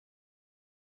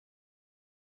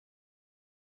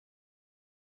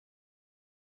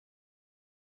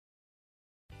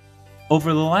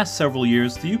Over the last several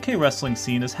years, the UK wrestling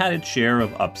scene has had its share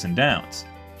of ups and downs.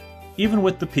 Even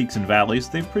with the peaks and valleys,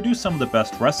 they've produced some of the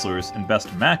best wrestlers and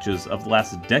best matches of the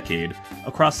last decade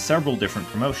across several different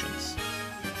promotions.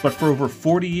 But for over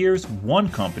 40 years, one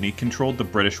company controlled the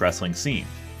British wrestling scene.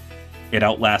 It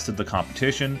outlasted the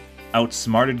competition,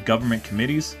 outsmarted government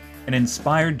committees, and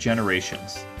inspired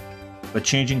generations. The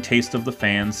changing taste of the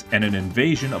fans and an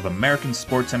invasion of American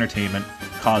sports entertainment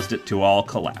caused it to all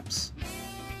collapse.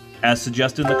 As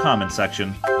suggested in the comments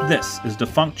section, this is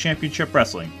Defunct Championship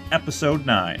Wrestling, Episode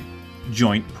 9,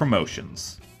 Joint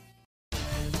Promotions.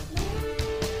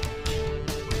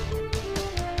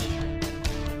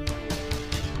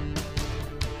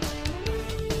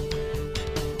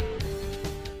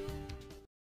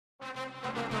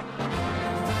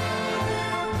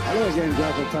 Hello again,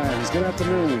 Grapple fans. Good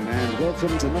afternoon, and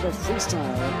welcome to another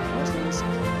freestyle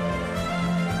wrestling.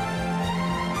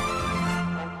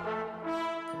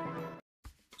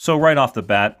 So right off the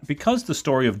bat, because the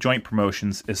story of joint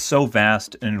promotions is so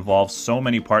vast and involves so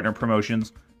many partner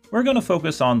promotions, we're going to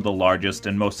focus on the largest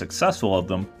and most successful of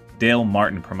them, Dale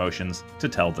Martin Promotions, to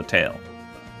tell the tale.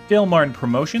 Dale Martin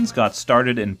Promotions got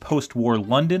started in post-war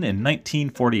London in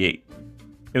 1948.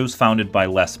 It was founded by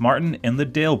Les Martin and the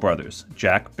Dale brothers,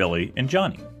 Jack, Billy, and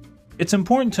Johnny. It's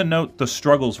important to note the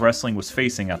struggles wrestling was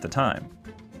facing at the time.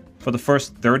 For the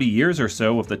first 30 years or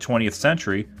so of the 20th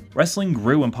century, wrestling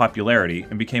grew in popularity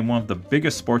and became one of the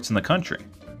biggest sports in the country.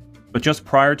 But just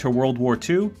prior to World War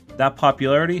II, that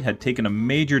popularity had taken a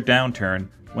major downturn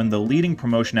when the leading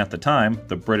promotion at the time,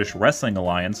 the British Wrestling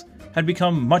Alliance, had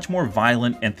become much more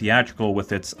violent and theatrical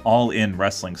with its all-in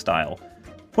wrestling style,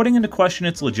 putting into question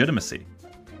its legitimacy.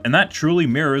 And that truly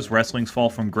mirrors wrestling's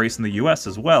fall from grace in the US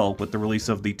as well, with the release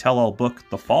of the tell-all book,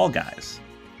 The Fall Guys.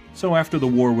 So after the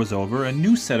war was over, a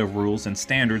new set of rules and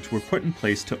standards were put in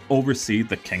place to oversee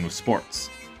the King of Sports,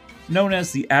 known as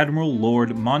the Admiral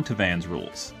Lord Montauvan's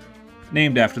Rules,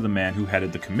 named after the man who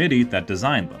headed the committee that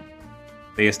designed them.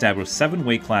 They established 7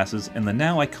 weight classes and the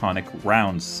now iconic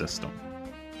rounds system.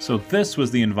 So this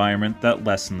was the environment that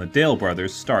Les and the Dale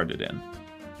brothers started in.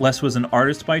 Les was an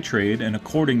artist by trade, and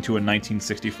according to a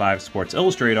 1965 Sports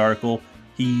Illustrated article,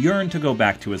 he yearned to go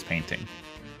back to his painting.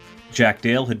 Jack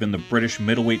Dale had been the British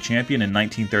middleweight champion in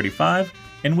 1935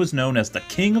 and was known as the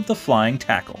King of the Flying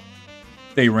Tackle.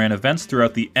 They ran events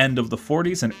throughout the end of the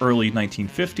 40s and early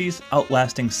 1950s,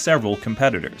 outlasting several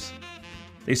competitors.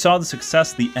 They saw the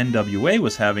success the NWA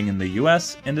was having in the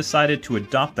US and decided to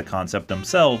adopt the concept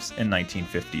themselves in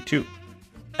 1952.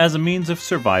 As a means of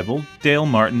survival, Dale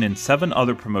Martin and 7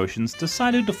 other promotions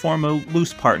decided to form a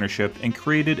loose partnership and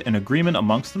created an agreement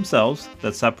amongst themselves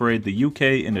that separated the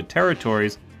UK into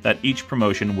territories that each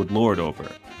promotion would lord over.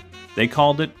 They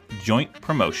called it Joint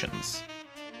Promotions.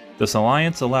 This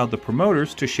alliance allowed the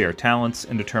promoters to share talents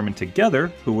and determine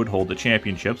together who would hold the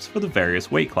championships for the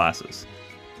various weight classes,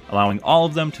 allowing all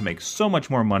of them to make so much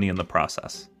more money in the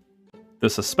process.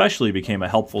 This especially became a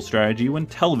helpful strategy when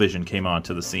television came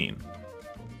onto the scene.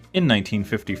 In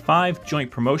 1955, Joint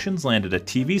Promotions landed a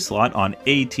TV slot on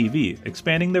ATV,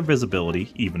 expanding their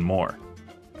visibility even more.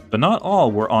 But not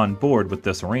all were on board with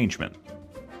this arrangement.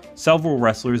 Several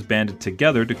wrestlers banded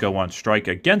together to go on strike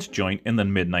against Joint in the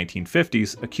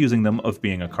mid-1950s, accusing them of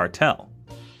being a cartel.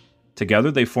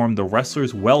 Together they formed the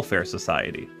Wrestlers' Welfare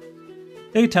Society.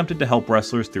 They attempted to help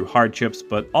wrestlers through hardships,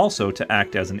 but also to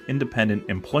act as an independent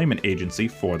employment agency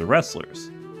for the wrestlers.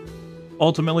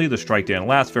 Ultimately, the strike didn't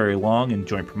last very long, and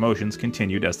Joint Promotions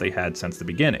continued as they had since the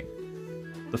beginning.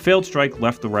 The failed strike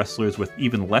left the wrestlers with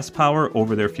even less power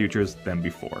over their futures than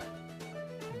before.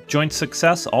 Joint's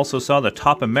success also saw the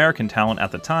top American talent at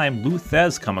the time, Lou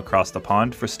Thesz, come across the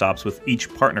pond for stops with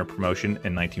each partner promotion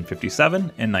in 1957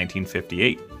 and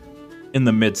 1958. In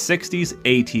the mid-60s,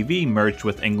 ATV merged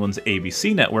with England's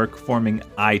ABC network, forming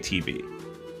ITV,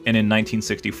 and in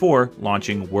 1964,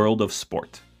 launching World of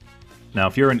Sport. Now,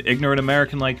 if you're an ignorant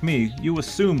American like me, you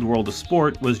assumed World of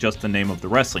Sport was just the name of the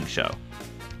wrestling show.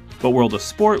 But World of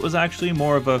Sport was actually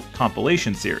more of a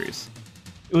compilation series.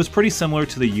 It was pretty similar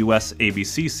to the US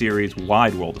ABC series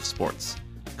Wide World of Sports,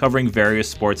 covering various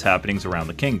sports happenings around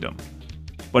the kingdom.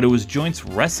 But it was Joint's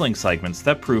wrestling segments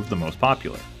that proved the most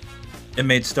popular. It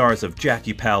made stars of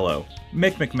Jackie Pallo,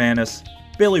 Mick McManus,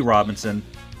 Billy Robinson,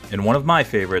 and one of my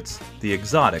favorites, the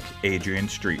exotic Adrian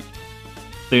Street.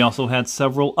 They also had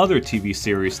several other TV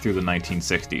series through the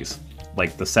 1960s,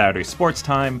 like the Saturday Sports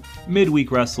Time,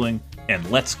 Midweek Wrestling, and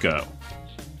Let's Go.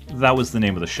 That was the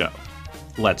name of the show.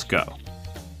 Let's Go.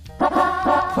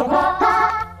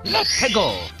 Let's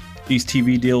go! These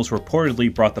TV deals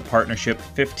reportedly brought the partnership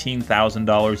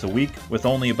 $15,000 a week, with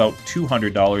only about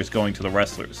 $200 going to the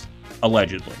wrestlers,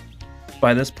 allegedly.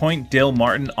 By this point, Dale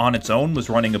Martin on its own was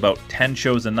running about 10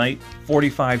 shows a night,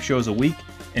 45 shows a week,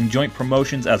 and Joint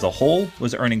Promotions as a whole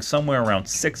was earning somewhere around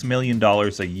 $6 million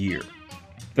a year.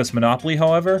 This monopoly,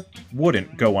 however,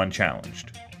 wouldn't go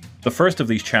unchallenged. The first of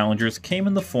these challengers came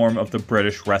in the form of the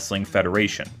British Wrestling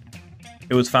Federation.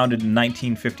 It was founded in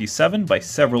 1957 by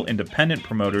several independent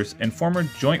promoters and former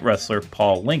joint wrestler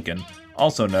Paul Lincoln,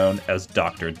 also known as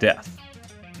Dr. Death.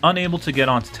 Unable to get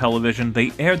onto television,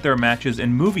 they aired their matches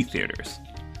in movie theaters.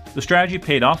 The strategy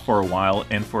paid off for a while,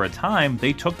 and for a time,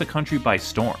 they took the country by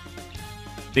storm.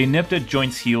 They nipped at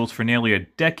Joint's heels for nearly a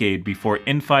decade before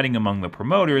infighting among the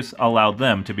promoters allowed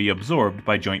them to be absorbed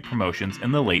by Joint Promotions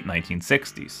in the late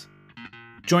 1960s.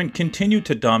 Joint continued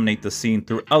to dominate the scene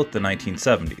throughout the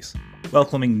 1970s,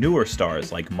 welcoming newer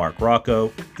stars like Mark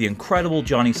Rocco, the incredible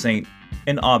Johnny Saint,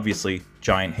 and obviously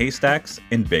Giant Haystacks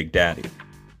and Big Daddy.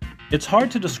 It's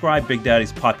hard to describe Big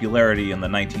Daddy's popularity in the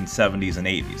 1970s and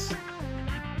 80s.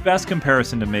 Best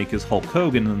comparison to make is Hulk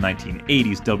Hogan in the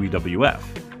 1980s WWF.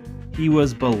 He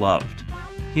was beloved.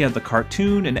 He had the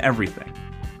cartoon and everything.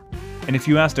 And if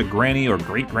you asked a granny or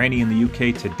great-granny in the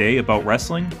UK today about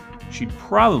wrestling, she'd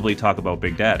probably talk about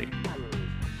Big Daddy.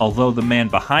 Although the man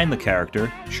behind the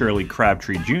character, Shirley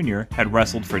Crabtree Jr., had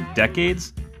wrestled for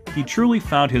decades, he truly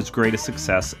found his greatest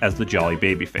success as the jolly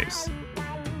babyface.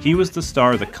 He was the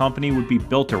star the company would be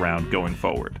built around going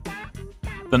forward.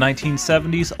 The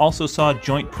 1970s also saw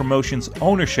Joint Promotions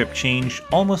ownership change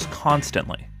almost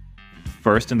constantly.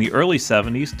 First in the early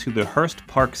 70s to the Hearst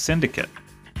Park Syndicate,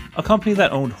 a company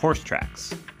that owned horse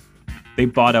tracks. They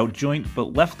bought out Joint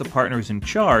but left the partners in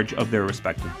charge of their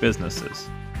respective businesses.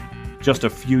 Just a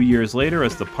few years later,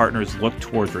 as the partners looked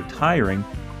towards retiring,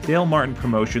 Dale Martin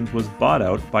Promotions was bought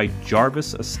out by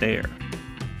Jarvis Astaire.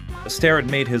 Astaire had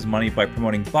made his money by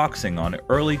promoting boxing on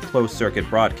early closed-circuit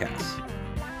broadcasts.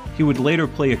 He would later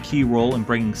play a key role in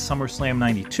bringing SummerSlam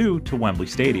 '92 to Wembley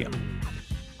Stadium.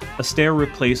 Astaire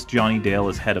replaced Johnny Dale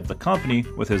as head of the company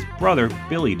with his brother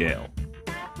Billy Dale.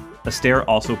 Astaire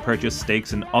also purchased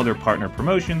stakes in other partner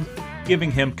promotions, giving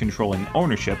him controlling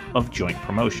ownership of Joint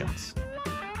Promotions.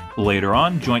 Later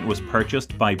on, Joint was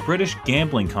purchased by British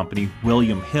gambling company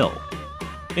William Hill.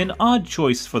 An odd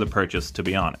choice for the purchase, to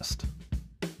be honest.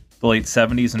 The late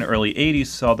 70s and early 80s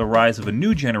saw the rise of a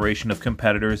new generation of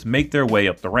competitors make their way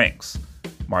up the ranks.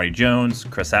 Marty Jones,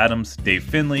 Chris Adams, Dave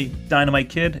Finlay, Dynamite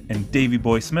Kid, and Davey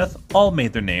Boy Smith all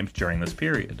made their names during this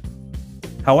period.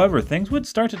 However, things would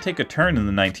start to take a turn in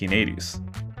the 1980s.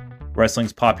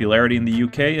 Wrestling's popularity in the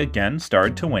UK again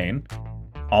started to wane.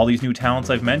 All these new talents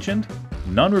I've mentioned,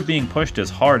 none were being pushed as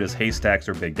hard as Haystacks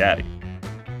or Big Daddy.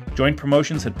 Joint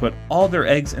Promotions had put all their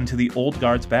eggs into the old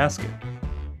guard's basket,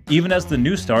 even as the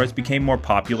new stars became more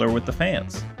popular with the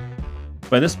fans.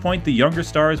 By this point, the younger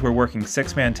stars were working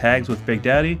six-man tags with Big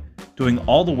Daddy, doing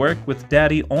all the work with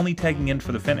Daddy only tagging in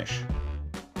for the finish.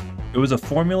 It was a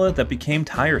formula that became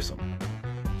tiresome.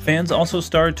 Fans also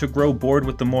started to grow bored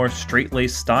with the more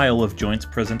straight-laced style of Joint's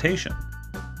presentation.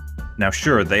 Now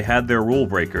sure, they had their rule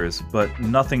breakers, but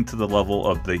nothing to the level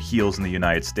of the heels in the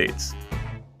United States,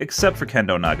 except for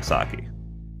Kendo Nagasaki.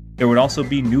 There would also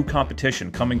be new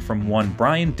competition coming from one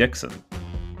Brian Dixon.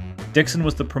 Dixon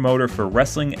was the promoter for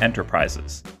Wrestling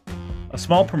Enterprises, a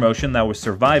small promotion that was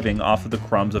surviving off of the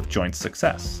crumbs of Joint's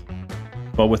success.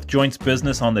 But with Joint's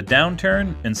business on the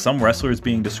downturn and some wrestlers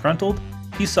being disgruntled,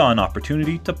 he saw an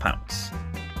opportunity to pounce.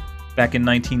 Back in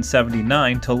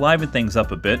 1979, to liven things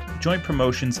up a bit, Joint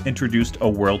Promotions introduced a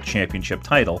World Championship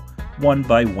title, won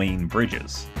by Wayne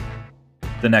Bridges.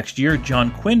 The next year,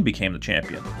 John Quinn became the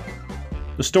champion.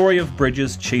 The story of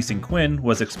Bridges chasing Quinn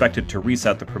was expected to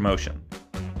reset the promotion.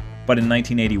 But in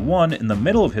 1981, in the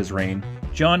middle of his reign,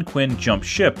 John Quinn jumped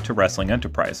ship to Wrestling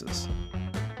Enterprises.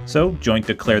 So Joint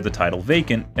declared the title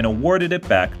vacant and awarded it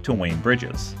back to Wayne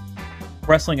Bridges.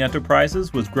 Wrestling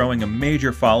Enterprises was growing a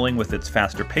major following with its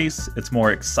faster pace, its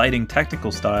more exciting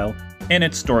technical style, and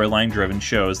its storyline-driven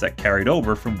shows that carried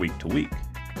over from week to week.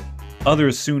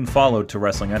 Others soon followed to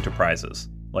Wrestling Enterprises,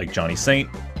 like Johnny Saint,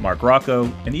 Mark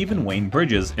Rocco, and even Wayne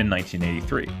Bridges in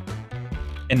 1983.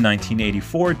 In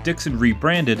 1984, Dixon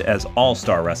rebranded as All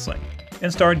Star Wrestling,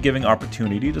 and started giving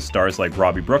opportunity to stars like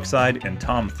Robbie Brookside and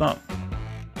Tom Thumb.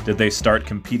 Did they start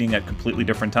competing at completely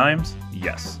different times?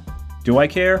 Yes. Do I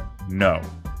care? No.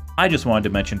 I just wanted to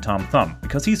mention Tom Thumb,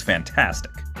 because he's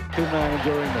fantastic. Two men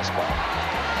enduring this one.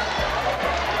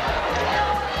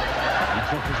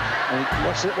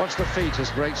 Watch the feet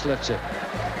as Breaks lifts it.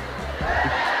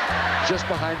 Just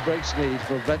behind Breaks' knee to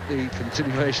prevent the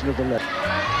continuation of the leg.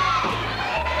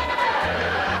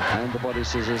 And the body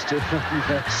scissors too.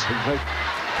 Yes.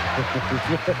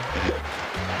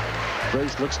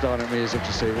 Grace looks down at me as if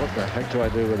to say, what the heck do I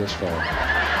do with this fellow?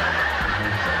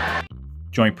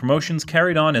 Joint Promotions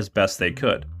carried on as best they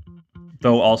could.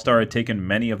 Though All-Star had taken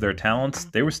many of their talents,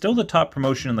 they were still the top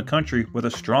promotion in the country with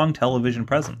a strong television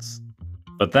presence.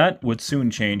 But that would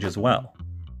soon change as well.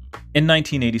 In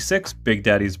 1986, Big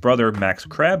Daddy's brother Max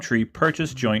Crabtree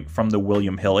purchased Joint from the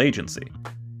William Hill Agency.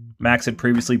 Max had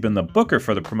previously been the booker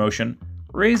for the promotion,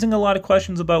 raising a lot of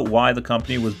questions about why the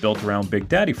company was built around Big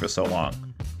Daddy for so long.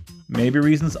 Maybe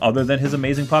reasons other than his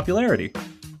amazing popularity.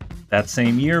 That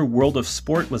same year, World of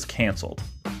Sport was cancelled.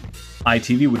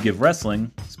 ITV would give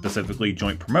wrestling, specifically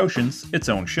Joint Promotions, its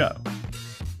own show.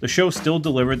 The show still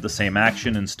delivered the same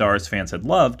action and stars fans had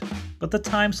loved, but the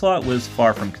time slot was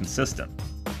far from consistent.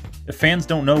 If fans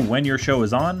don't know when your show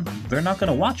is on, they're not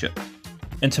going to watch it.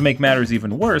 And to make matters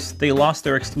even worse, they lost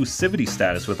their exclusivity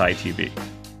status with ITV.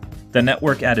 The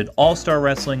network added All-Star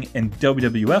Wrestling and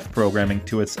WWF programming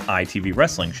to its ITV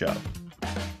wrestling show.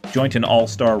 Joint and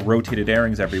All-Star rotated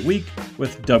airings every week,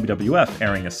 with WWF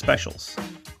airing as specials.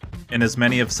 And as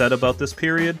many have said about this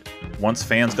period, once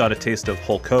fans got a taste of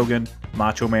Hulk Hogan,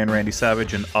 Macho Man Randy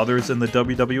Savage, and others in the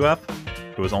WWF,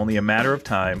 it was only a matter of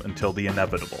time until the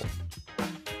inevitable.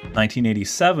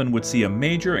 1987 would see a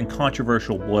major and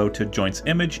controversial blow to Joint's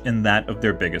image in that of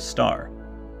their biggest star.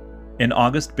 In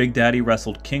August, Big Daddy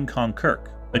wrestled King Kong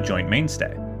Kirk, a Joint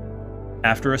mainstay.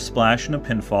 After a splash and a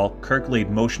pinfall, Kirk laid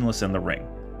motionless in the ring.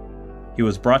 He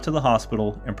was brought to the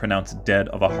hospital and pronounced dead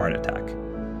of a heart attack.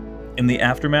 In the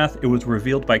aftermath, it was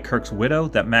revealed by Kirk's widow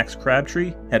that Max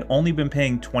Crabtree had only been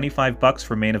paying $25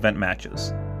 for main event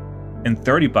matches, and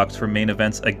 $30 for main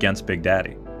events against Big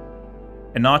Daddy.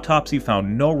 An autopsy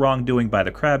found no wrongdoing by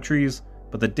the Crabtrees,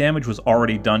 but the damage was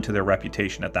already done to their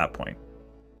reputation at that point.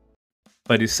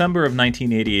 By December of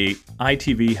 1988,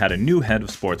 ITV had a new head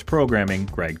of sports programming,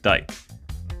 Greg Dyke.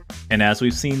 And as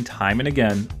we've seen time and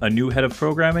again, a new head of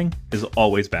programming is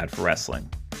always bad for wrestling.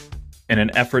 In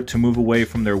an effort to move away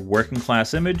from their working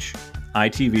class image,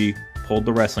 ITV pulled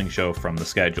the wrestling show from the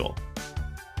schedule.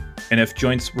 And if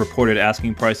Joint's reported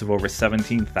asking price of over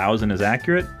 $17,000 is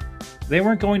accurate, they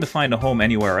weren't going to find a home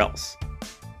anywhere else.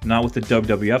 Not with the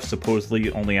WWF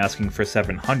supposedly only asking for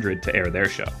 $700 to air their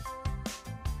show.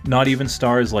 Not even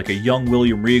stars like a young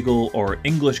William Regal or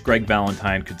English Greg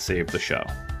Valentine could save the show.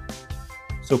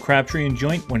 So Crabtree and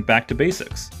Joint went back to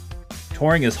basics,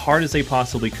 touring as hard as they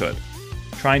possibly could,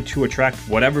 trying to attract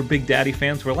whatever Big Daddy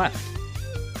fans were left.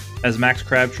 As Max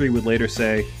Crabtree would later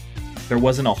say, there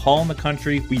wasn't a hall in the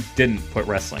country we didn't put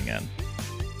wrestling in.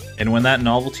 And when that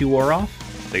novelty wore off,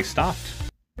 they stopped.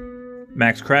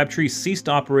 Max Crabtree ceased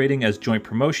operating as Joint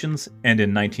Promotions and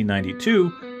in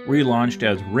 1992 relaunched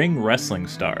as Ring Wrestling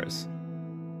Stars.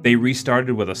 They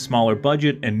restarted with a smaller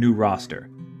budget and new roster,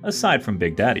 aside from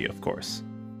Big Daddy, of course.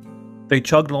 They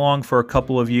chugged along for a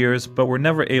couple of years, but were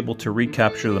never able to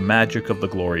recapture the magic of the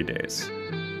glory days.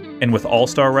 And with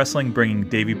All-Star Wrestling bringing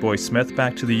Davey Boy Smith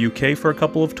back to the UK for a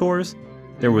couple of tours,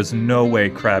 there was no way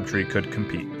Crabtree could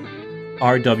compete.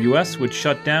 RWS would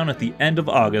shut down at the end of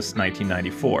August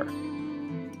 1994,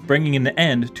 bringing an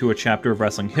end to a chapter of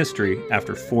wrestling history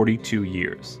after 42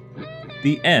 years.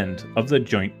 The end of the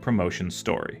Joint Promotions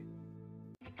story.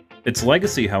 Its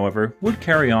legacy, however, would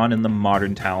carry on in the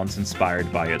modern talents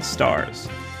inspired by its stars.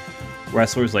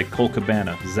 Wrestlers like Colt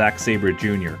Cabana, Zack Sabre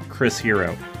Jr., Chris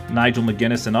Hero, Nigel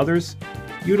McGuinness, and others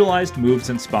utilized moves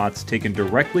and spots taken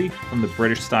directly from the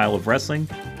British style of wrestling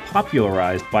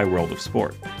popularized by World of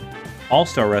Sport.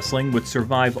 All-Star Wrestling would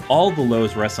survive all the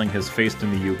lows wrestling has faced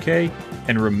in the UK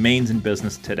and remains in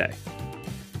business today.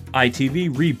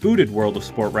 ITV rebooted World of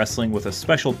Sport Wrestling with a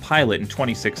special pilot in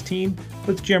 2016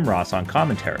 with Jim Ross on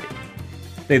commentary.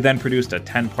 They then produced a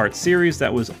 10-part series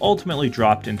that was ultimately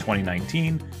dropped in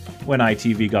 2019 when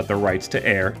ITV got the rights to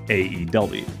air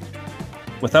AEW.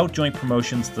 Without Joint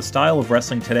Promotions, the style of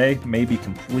wrestling today may be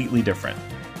completely different.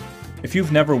 If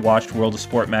you've never watched World of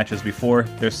Sport matches before,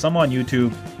 there's some on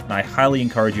YouTube, and I highly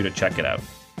encourage you to check it out.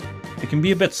 It can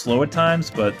be a bit slow at times,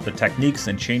 but the techniques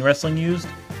and chain wrestling used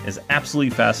is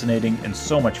absolutely fascinating and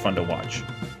so much fun to watch,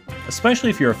 especially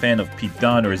if you're a fan of Pete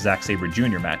Dunne or Zack Sabre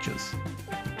Jr. matches.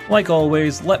 Like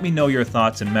always, let me know your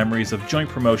thoughts and memories of Joint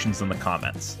Promotions in the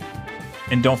comments.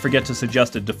 And don't forget to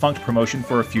suggest a defunct promotion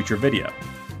for a future video.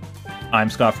 I'm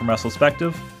Scott from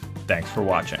WrestleSpective. Thanks for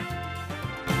watching.